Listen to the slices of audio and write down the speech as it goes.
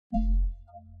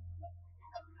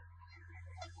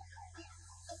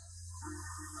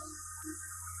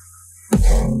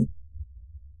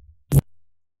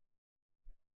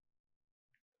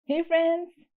Hey friends,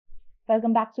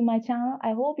 welcome back to my channel.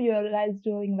 I hope you are guys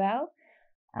doing well.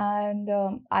 And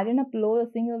I didn't upload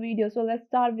a single video, so let's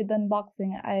start with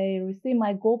unboxing. I received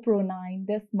my GoPro 9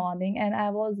 this morning, and I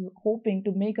was hoping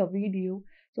to make a video.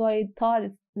 So I thought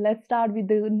let's start with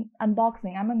the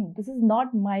unboxing. I mean, this is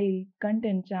not my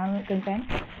channel content,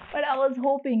 but I was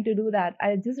hoping to do that.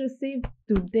 I just received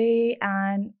today,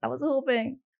 and I was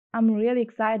hoping. I'm really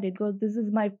excited because this is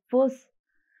my first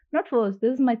not first,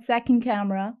 this is my second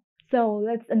camera. So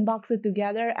let's unbox it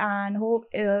together and hope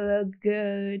it'll look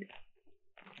good.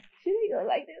 Should we go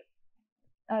like this?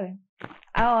 Okay.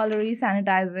 I already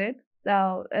sanitized it,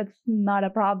 so it's not a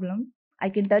problem. I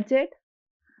can touch it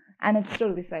and it's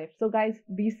totally safe. So guys,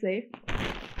 be safe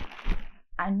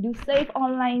and do safe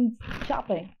online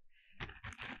shopping.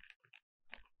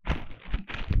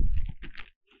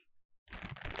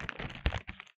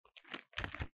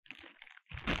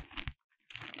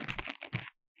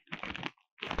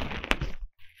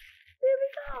 Here we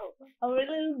go. Our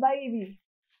little baby.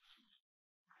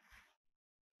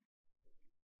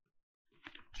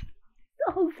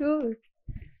 So good.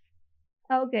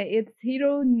 Okay, it's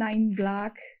Hero 9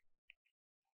 Black.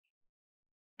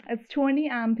 It's 20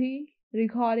 MP.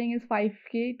 Recording is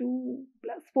 5K to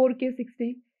plus 4K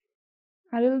 60.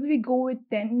 I will be go with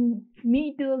 10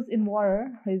 meters in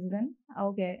water resistant.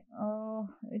 Okay.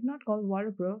 It's not called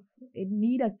waterproof. It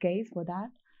need a case for that.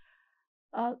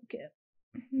 Okay.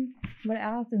 But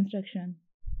ask instruction.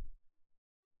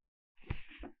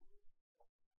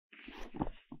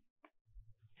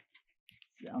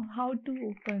 So how to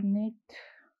open it?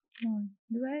 No.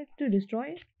 Do I have to destroy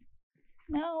it?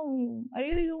 No, I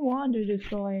really don't want to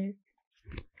destroy it.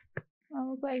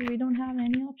 Oh, looks like we don't have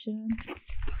any option.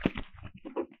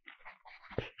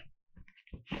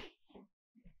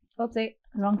 Oopsie,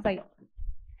 wrong side.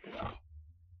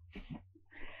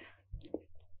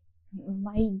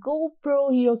 My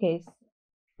GoPro Hero case.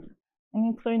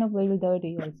 And it's kind of a little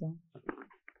dirty also.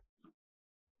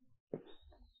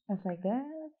 Just like that.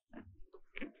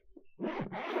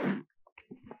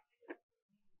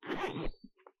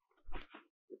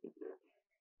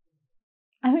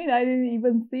 I mean, I didn't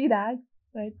even see that.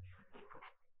 Right.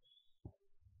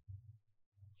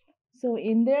 So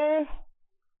in there,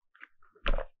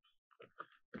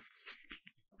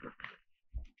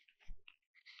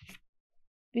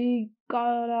 we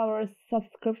got our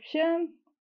subscription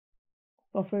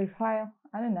for free trial.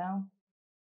 I don't know.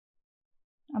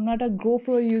 I'm not a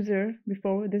GoPro user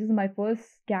before. This is my first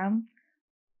cam.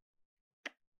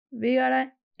 We got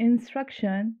an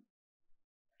instruction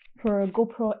for a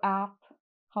GoPro app,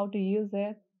 how to use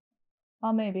it,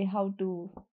 or maybe how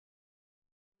to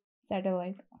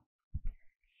satellite.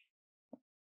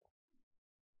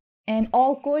 And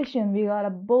all question, we got a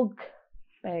book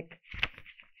back.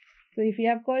 So if you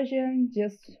have question,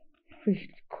 just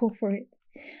go for it.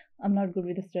 I'm not good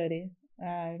with the study.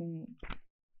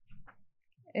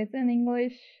 It's in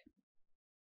English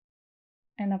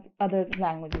and other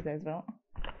languages as well.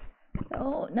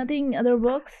 So nothing other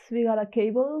works. We got a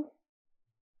cable,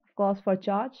 of course, for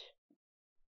charge.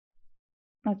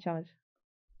 Not charge.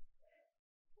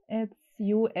 It's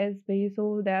USB,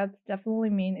 so that's definitely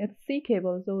mean it's C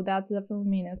cable, so that's definitely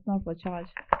mean it's not for charge.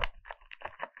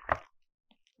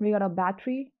 We got a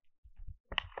battery,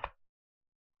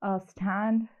 a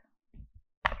stand.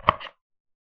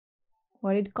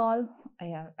 What it called? I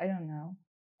don't know.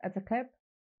 It's a clip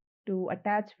to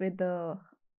attach with the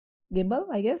gimbal,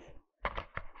 I guess.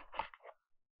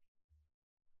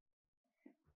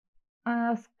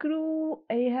 A screw,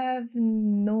 I have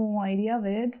no idea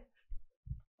with.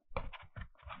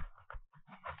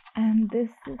 And this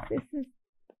is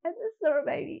our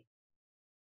baby.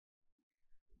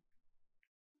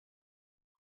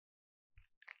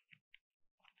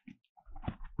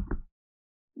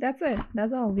 That's it.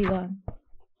 That's all we got.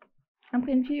 I'm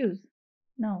confused.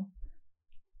 No.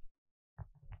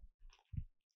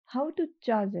 How to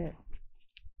charge it?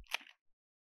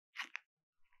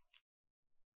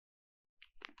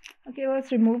 Okay,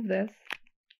 let's remove this.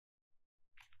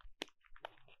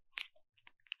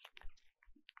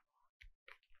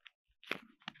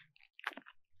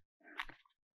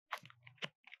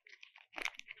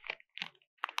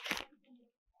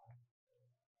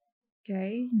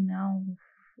 Okay, now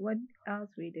what else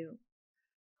we do?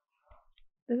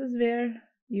 This is where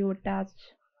you attach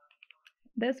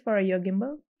this for your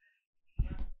gimbal.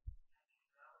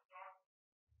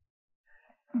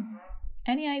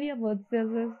 Any idea what this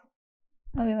is?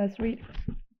 Okay, let's read.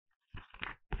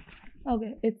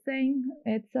 Okay, it's saying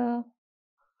it's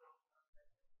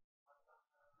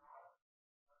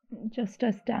just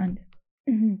a stand.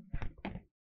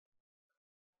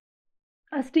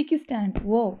 A sticky stand.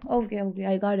 Whoa. Okay, okay,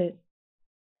 I got it.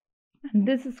 And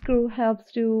this screw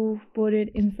helps to put it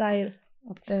inside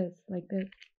of this, like this.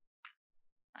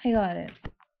 I got it.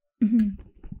 Mhm.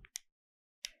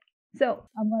 So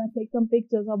I'm gonna take some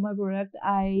pictures of my product.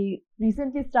 I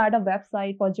recently started a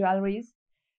website for jewelries.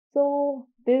 So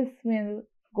this will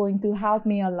going to help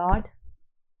me a lot.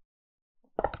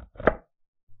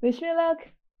 Wish me luck.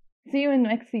 See you in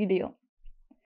next video.